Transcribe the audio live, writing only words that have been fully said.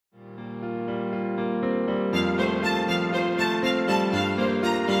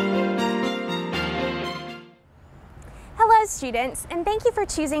students, and thank you for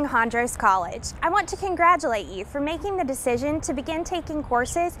choosing Hondros College. I want to congratulate you for making the decision to begin taking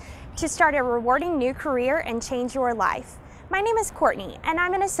courses to start a rewarding new career and change your life. My name is Courtney, and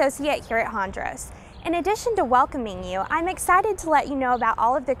I'm an associate here at Hondros. In addition to welcoming you, I'm excited to let you know about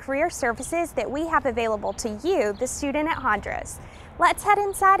all of the career services that we have available to you, the student at Hondros. Let's head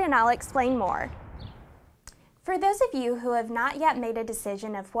inside and I'll explain more. For those of you who have not yet made a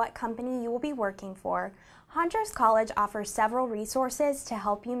decision of what company you will be working for, Hondros College offers several resources to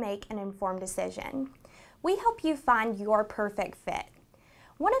help you make an informed decision. We help you find your perfect fit.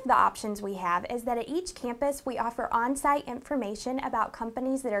 One of the options we have is that at each campus we offer on-site information about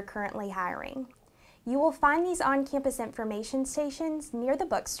companies that are currently hiring. You will find these on-campus information stations near the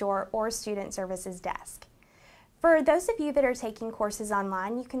bookstore or student services desk. For those of you that are taking courses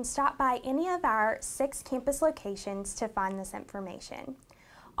online, you can stop by any of our 6 campus locations to find this information.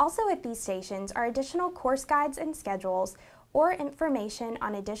 Also at these stations are additional course guides and schedules or information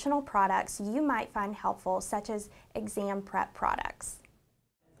on additional products you might find helpful, such as exam prep products.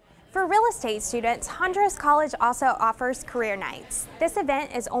 For real estate students, Hondros College also offers career nights. This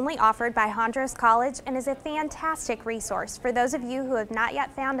event is only offered by Hondros College and is a fantastic resource for those of you who have not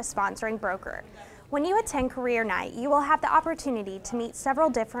yet found a sponsoring broker. When you attend career night, you will have the opportunity to meet several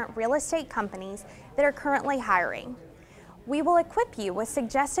different real estate companies that are currently hiring. We will equip you with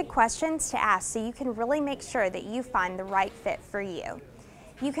suggested questions to ask so you can really make sure that you find the right fit for you.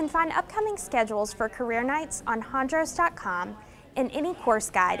 You can find upcoming schedules for career nights on hondros.com in any course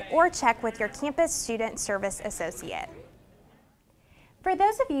guide or check with your campus student service associate. For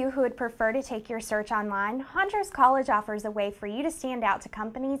those of you who would prefer to take your search online, Hondros College offers a way for you to stand out to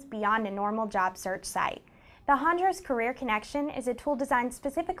companies beyond a normal job search site. The Hondros Career Connection is a tool designed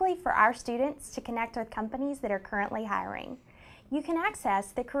specifically for our students to connect with companies that are currently hiring. You can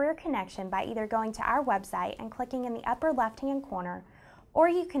access the Career Connection by either going to our website and clicking in the upper left-hand corner, or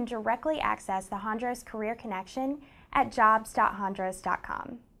you can directly access the Hondros Career Connection at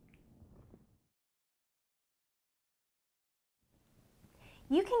jobs.hondros.com.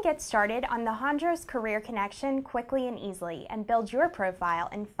 You can get started on the Hondros Career Connection quickly and easily and build your profile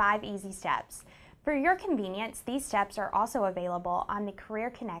in 5 easy steps. For your convenience, these steps are also available on the Career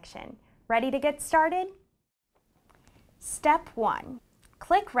Connection. Ready to get started? Step 1.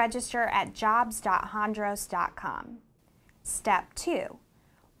 Click Register at jobs.hondros.com. Step 2.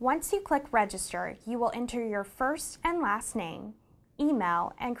 Once you click Register, you will enter your first and last name,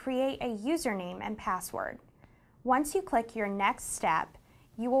 email, and create a username and password. Once you click your next step,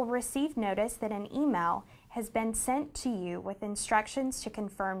 you will receive notice that an email has been sent to you with instructions to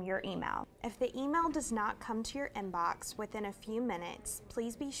confirm your email. If the email does not come to your inbox within a few minutes,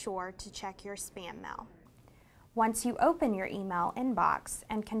 please be sure to check your spam mail. Once you open your email inbox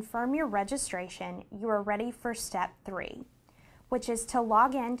and confirm your registration, you are ready for step 3, which is to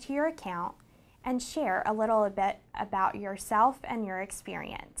log into your account and share a little bit about yourself and your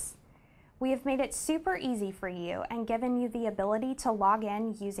experience. We have made it super easy for you and given you the ability to log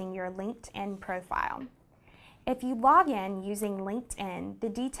in using your LinkedIn profile. If you log in using LinkedIn, the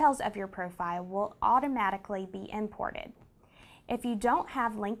details of your profile will automatically be imported. If you don't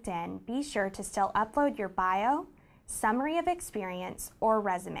have LinkedIn, be sure to still upload your bio, summary of experience, or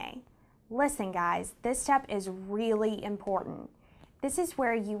resume. Listen guys, this step is really important. This is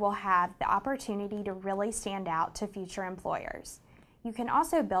where you will have the opportunity to really stand out to future employers. You can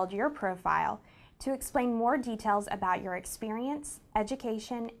also build your profile to explain more details about your experience,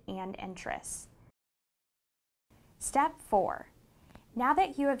 education, and interests. Step 4. Now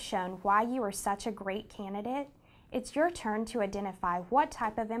that you have shown why you are such a great candidate, it's your turn to identify what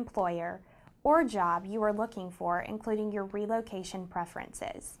type of employer or job you are looking for, including your relocation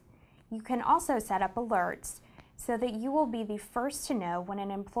preferences. You can also set up alerts so that you will be the first to know when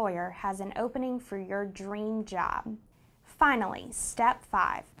an employer has an opening for your dream job. Finally, step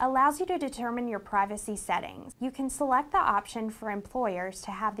 5 allows you to determine your privacy settings. You can select the option for employers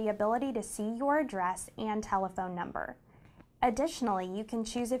to have the ability to see your address and telephone number. Additionally, you can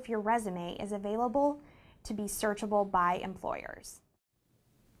choose if your resume is available to be searchable by employers.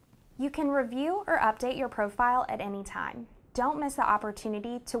 You can review or update your profile at any time. Don't miss the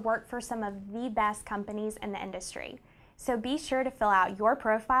opportunity to work for some of the best companies in the industry. So be sure to fill out your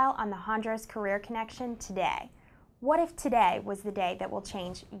profile on the Hondros Career Connection today. What if today was the day that will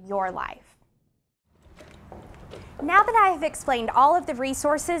change your life? Now that I have explained all of the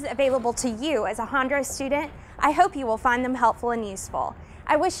resources available to you as a Hondros student, I hope you will find them helpful and useful.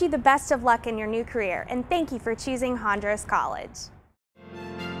 I wish you the best of luck in your new career, and thank you for choosing Hondros College.